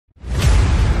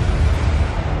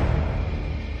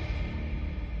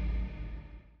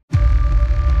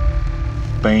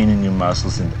pain in your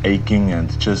muscles and aching,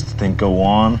 and just then go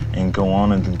on and go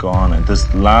on and then go on. And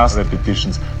this last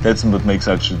repetitions, that's what makes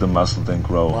actually the muscle then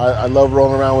grow. Well, I love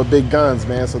rolling around with big guns,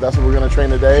 man, so that's what we're going to train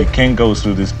today. If you can go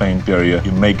through this pain barrier,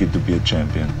 you make it to be a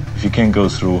champion. If you can't go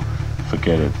through,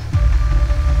 forget it.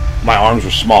 My arms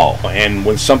were small, and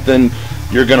when something,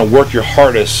 you're going to work your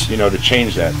hardest, you know, to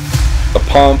change that. The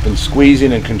pump and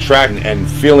squeezing and contracting and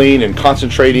feeling and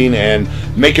concentrating and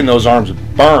making those arms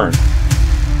burn.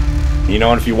 You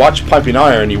know, and if you watch Pumping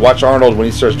Iron, you watch Arnold when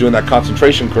he starts doing that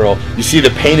concentration curl, you see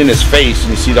the pain in his face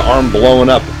and you see the arm blowing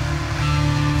up.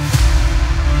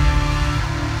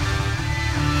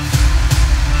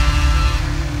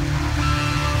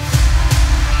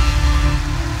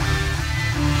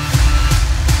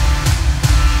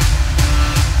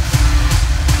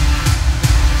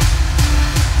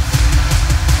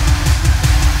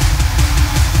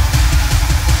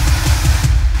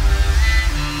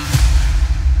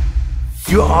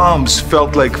 Your arms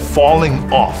felt like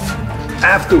falling off.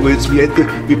 Afterwards, we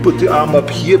put the arm up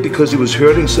here because it was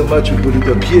hurting so much. We put it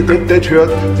up here. That hurt.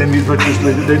 Then we were just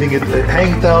letting it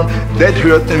hang down. That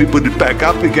hurt. Then we put it back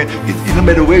up again. No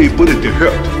matter where you put it, it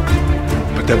hurt.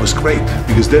 But that was great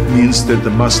because that means that the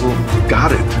muscle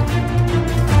got it.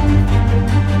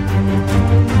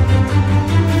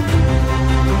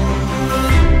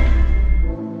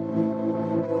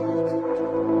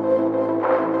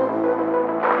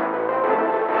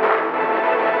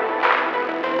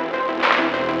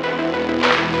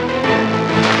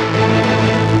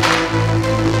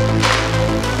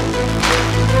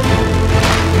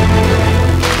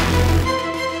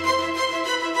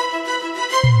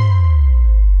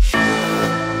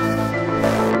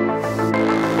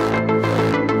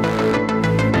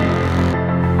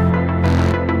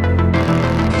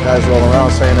 Guys roll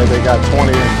around saying that they got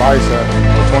 20-inch bicep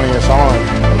or 20-inch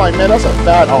arm. I'm like, man, that's a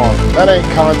fat arm. That ain't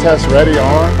contest ready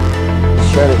arm.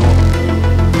 Shred it, man.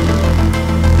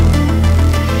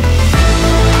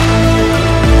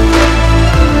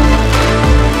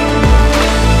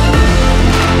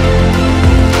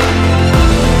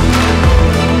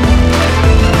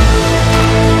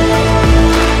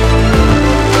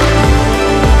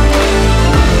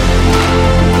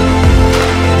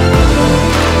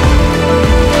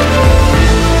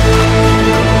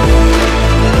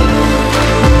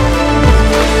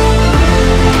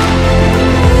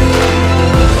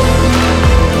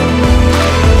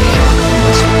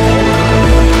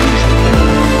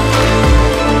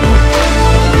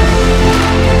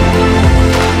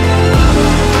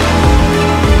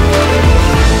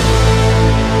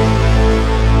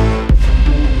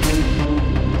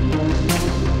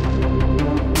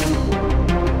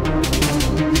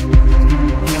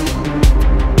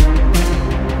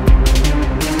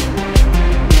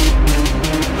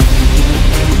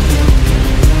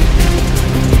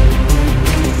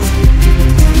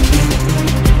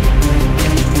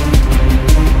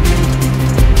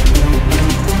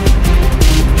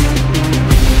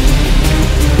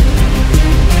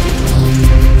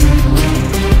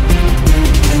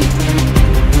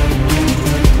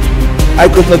 I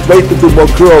could not wait to do more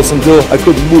curls until I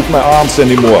couldn't move my arms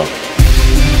anymore.